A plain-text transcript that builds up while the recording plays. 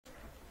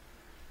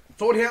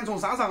昨天从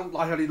山上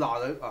拿下的腊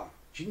肉啊，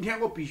今天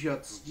我必须要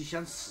自己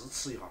先试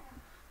吃一下，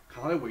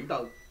看它的味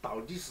道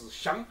到底是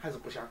香还是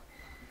不香。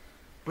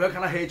不要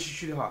看它黑黢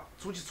黢的哈，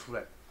煮起出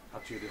来它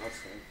绝对好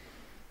吃。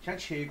先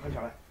切一块下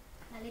来。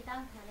哪里刀？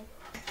哪里？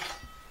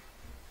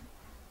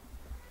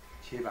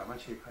切一半嘛，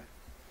切一块。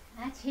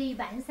啊，切一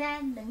半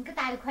噻，恁个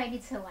大一块你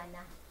吃完呐？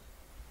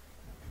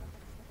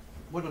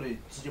我觉得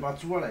直接把它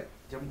煮了来，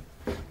这样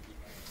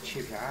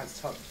切片还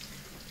是炒，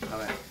看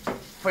没？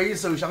肥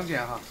瘦相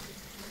间哈，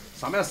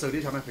上面瘦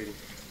的，下面肥的。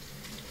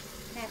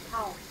来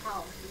泡。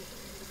好，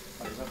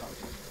这个好。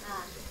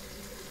啊，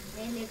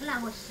那个拿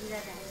我洗了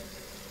噻。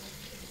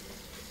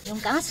用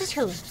钢丝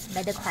球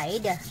来得快一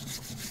点。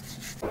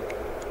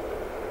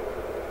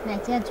来，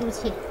这样煮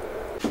起。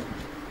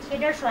切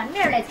点蒜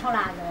苗来炒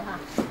腊肉哈。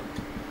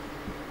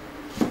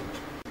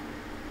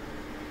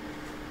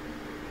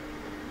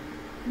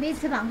每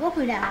次胖哥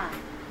回来哈，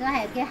都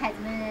还给孩子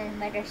们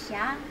买点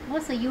虾。我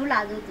是有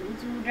腊肉就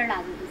煮点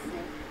腊肉的吃。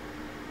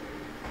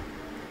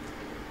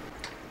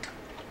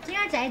今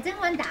儿再整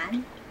碗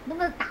蛋，弄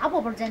个大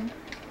饽饽蒸，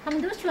他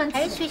们都喜欢吃。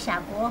开水下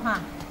锅哈，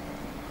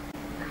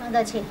放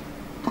到起。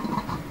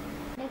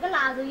那个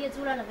腊肉也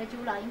煮了那么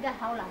久了，应该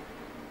好了。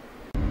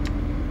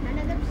看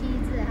那个皮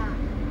子哈，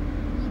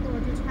一剁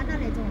就穿到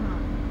那种哈，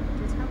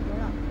就差不多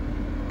了。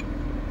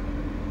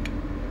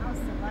好熟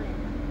啊那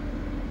个。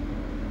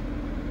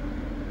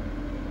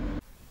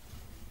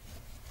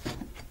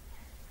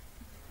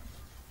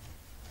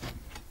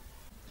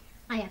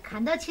哎呀，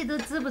看到起都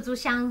止不住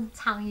想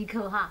尝一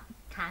口哈，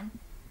看。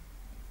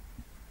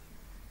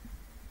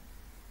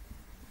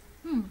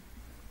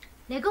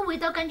那个味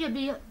道感觉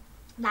比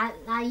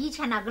那以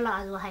前那个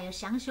腊肉还要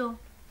香些，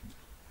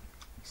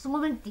是我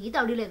们地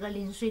道的那个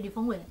临水的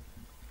风味，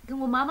跟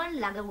我妈妈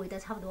那个味道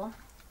差不多。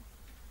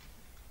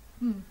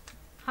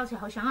好吃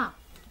好香啊！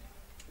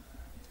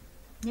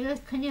那个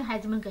肯定孩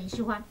子们更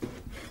喜欢。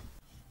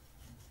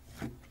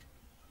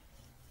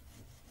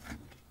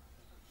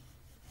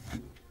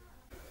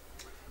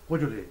我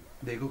觉得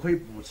那个可以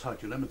不炒，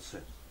就那么吃。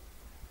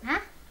啊？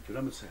就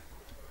那么吃。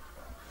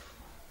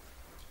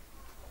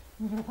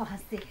哇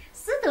塞，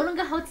是都能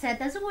够好吃，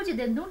但是我觉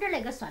得弄点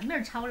那个蒜苗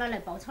炒了来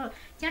爆炒，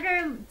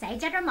再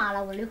加点麻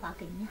辣味的话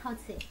更好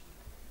吃。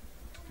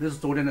那是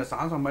昨天在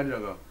山上买的那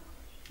个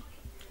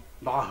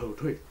腊后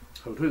腿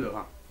肉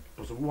哈，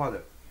不是五花肉。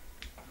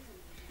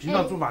经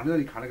常煮饭的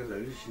人一看那个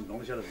肉就形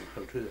容一下那是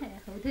后腿肉。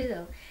后腿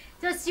肉，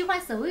只要喜欢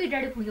瘦一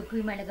点的朋友可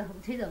以买那个后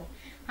腿肉，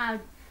好，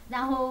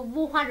然后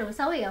五花肉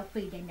稍微要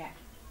肥一点点。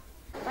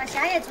把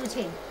虾也煮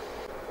起。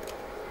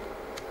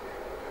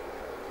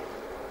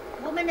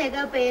我们那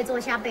个白灼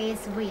虾白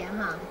吃不厌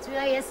哈，主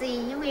要也是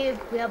因为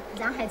不要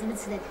让孩子们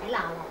吃得太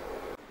辣了。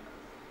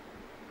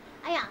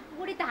哎呀，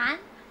我的蛋，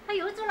它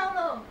又煮老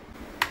了。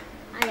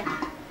哎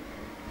呀，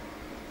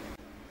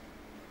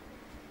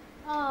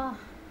哦，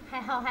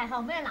还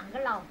好没有那个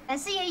老，但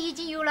是也已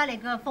经有了那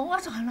个蜂窝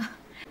状了。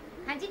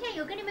看今天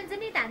又给你们整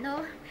的蛋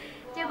喽，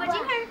结果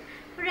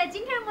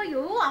今天我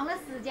又忘了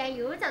时间，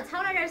又遭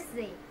炒了点事。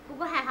不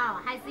过还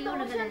好，还是有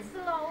那个人。吃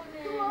老的。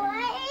对。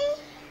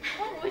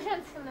我不想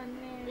吃冷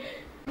的。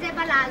再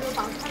把腊肉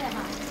爆炒来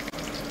哈。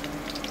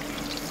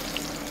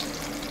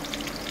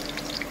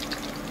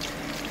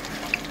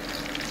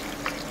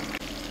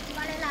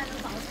把那腊肉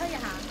爆炒一下。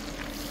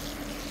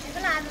那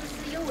个腊肉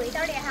是有味道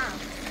的哈，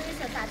所以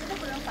说啥子都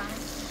不能放。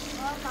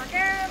放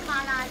点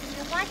麻辣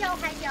的花椒、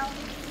海椒，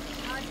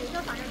然后最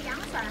多放点姜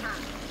蒜哈，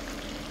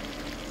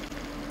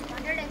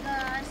放点那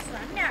个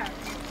蒜苗，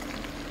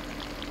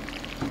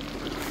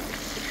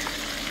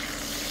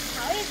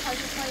炒一炒就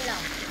可以了。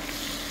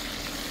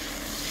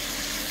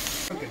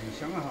更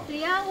香了哈。对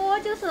呀，我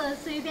就是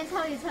随便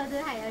炒一炒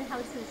都还要好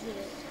吃些，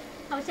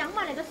好香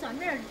嘛！那个蒜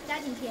苗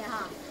加进去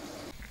哈。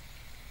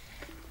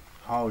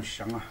好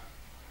香啊！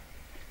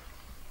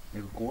那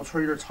个锅铲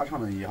有点差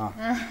强人意哈。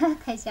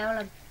太小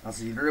了。但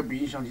是一点儿也不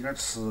影响今天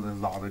吃的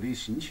腊肉的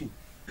心情。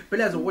本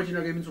来是我今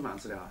天给你们做饭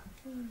吃的哈，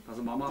但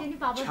是妈妈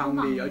强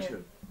烈要求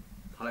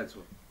她来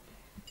做。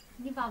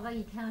你爸爸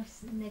一天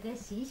那个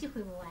信息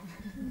回不完。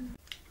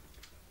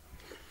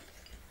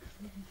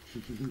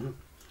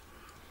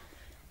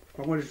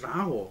把我的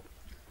山货，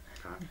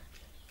看，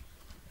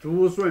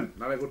竹笋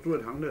拿来给我煮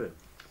在汤里，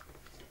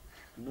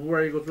木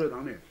耳也给我煮在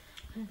汤里。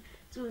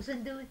竹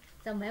笋都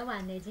遭卖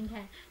完的，今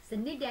天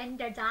剩的点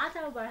渣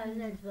渣吧，还是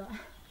在做。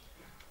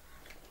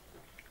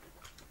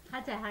他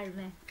在哈儿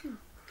没？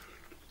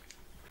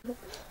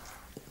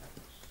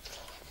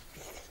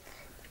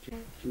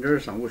今天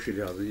上午学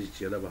的啥子？你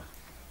记得吧？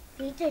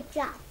记得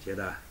讲。记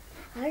得。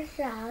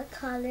22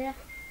克的。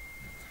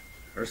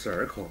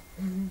22克。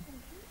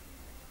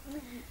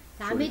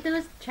大美都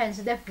全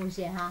是在复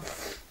习哈。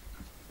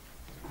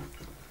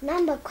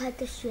那么快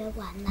就学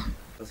完了。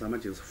这上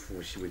面就是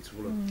复习为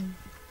主了。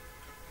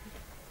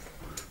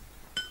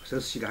手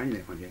洗干净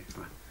的，放心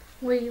啊。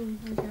我也用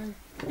不上。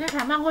你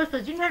看嘛，我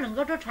说今天恁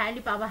个多菜，你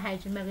爸爸还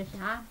去买个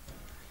虾。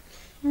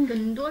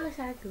更多了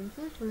噻，更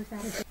丰富了噻。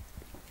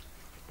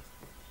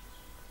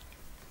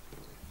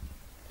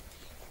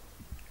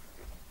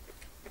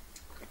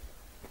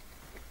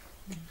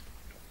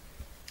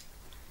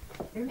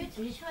二妹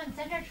最喜欢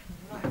沾点醋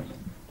了。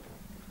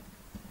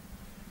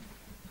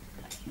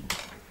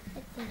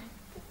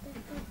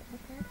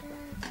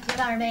接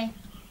吧，二妹，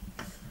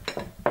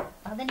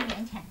放在你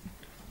面前。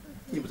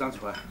你不长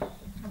醋啊？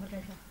我不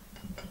沾醋。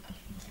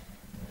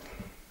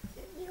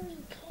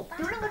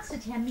就那个吃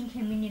甜蜜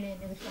的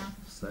那个香。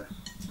是。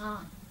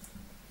啊。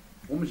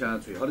我们现在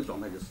最好的状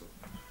态就是，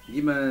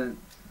你们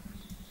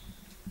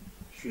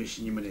学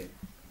习你们的，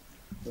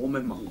我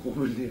们忙我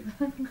们的。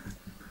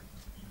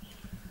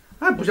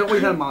哎，不像我以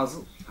前麻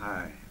子，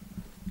哎，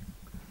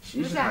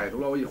信息太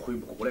多了，我也回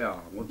不过来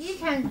啊。我以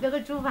前这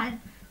个煮饭，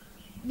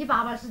你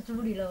爸爸是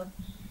主力了，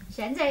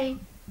现在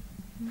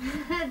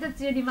都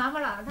只有你妈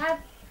妈了。她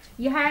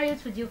一会儿又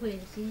出去回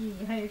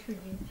信，一会儿又出去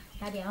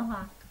打电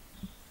话。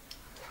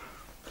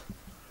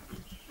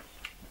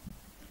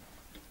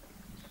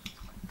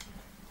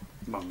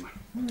忙啊！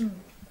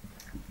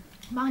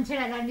忙起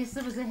来了，你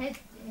是不是很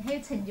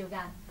有成就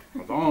感？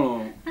当然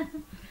了，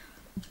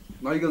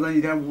那一个人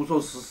一天无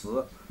所事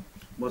事，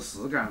没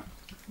事干，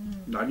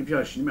那你不晓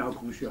得心里面好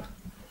空虚啊！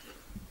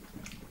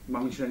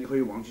忙起来你可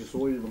以忘记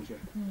所有的东西，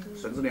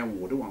甚至连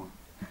我都忘了。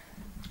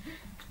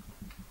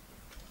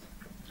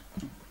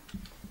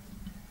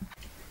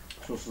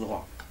说实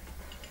话，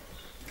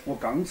我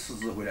刚辞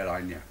职回来那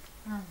一年，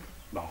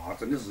那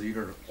真的是有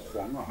点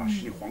慌啊，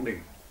心里慌得，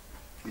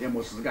一天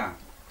没事干。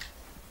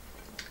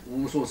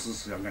无所事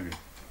事样感觉，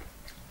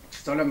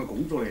找两个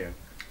工作的。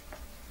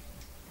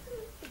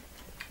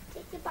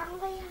姐姐帮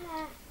我一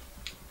下。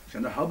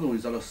现在好不容易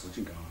找到事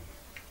情干了。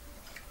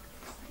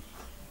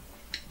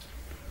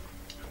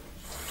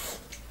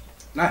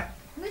来。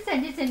你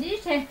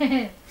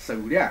吃。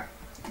瘦点。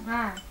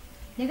啊，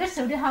那个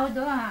瘦的好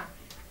多啊！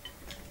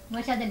我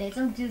晓得那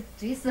种就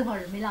最适合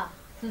二妹了，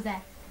是不是？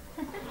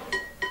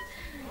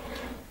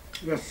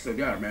你要瘦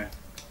点二妹。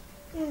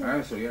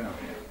哎，瘦点啊。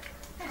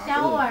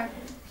小娃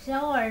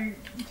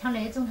像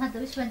那种他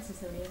都喜欢吃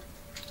瘦的，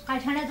还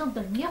像那种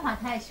炖的话，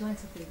他还喜欢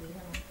吃肥的，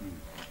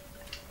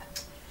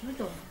晓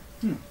得吗？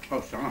猪脚。好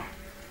香啊！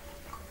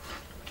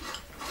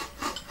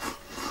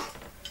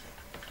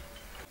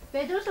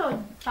别都说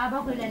爸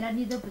爸回来了，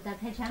你都不打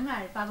开腔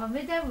儿。爸爸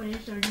没在屋的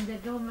时候，你在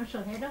跟我们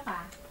说很多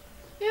话。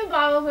因为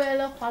爸爸回来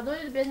了，话多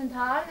就变成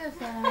他的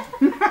噻。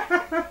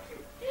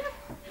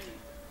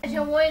而且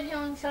我也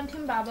想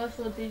听爸爸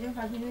说最近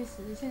发生的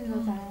事情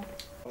了噻。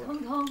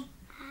彤彤。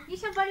你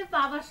想把你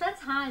爸爸酸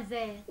茶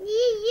噻？你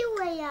以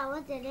为呀？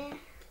我真的。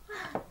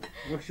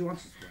我喜欢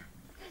吃醋。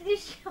你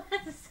喜欢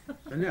吃醋？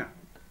真的。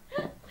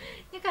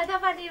你看他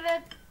把你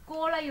们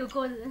裹了又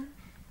裹人。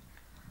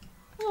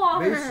哇！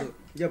每次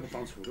你要不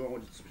放醋的话，我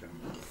就吃不下。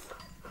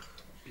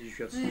必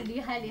须要吃。厉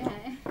害。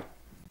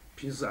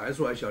平时爱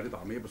说爱笑的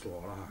大妹也不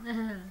说话了哈，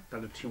但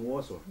是听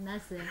我说。那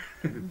是。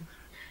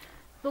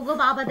不过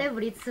爸爸在屋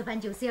里吃饭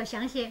就是要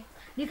香些，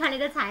你看那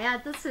个菜呀，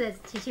都吃得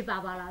七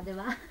八八了，对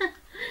吧？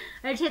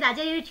而且大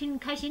家也挺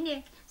开心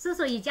的，所以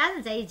说一家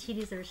人在一起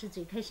的时候是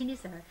最开心的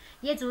事儿。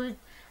也祝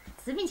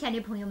视频前的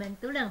朋友们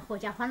都能阖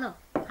家欢乐。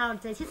好，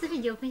这期视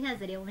频就分享到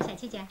这里，我们下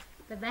期见，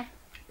拜拜。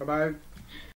拜拜。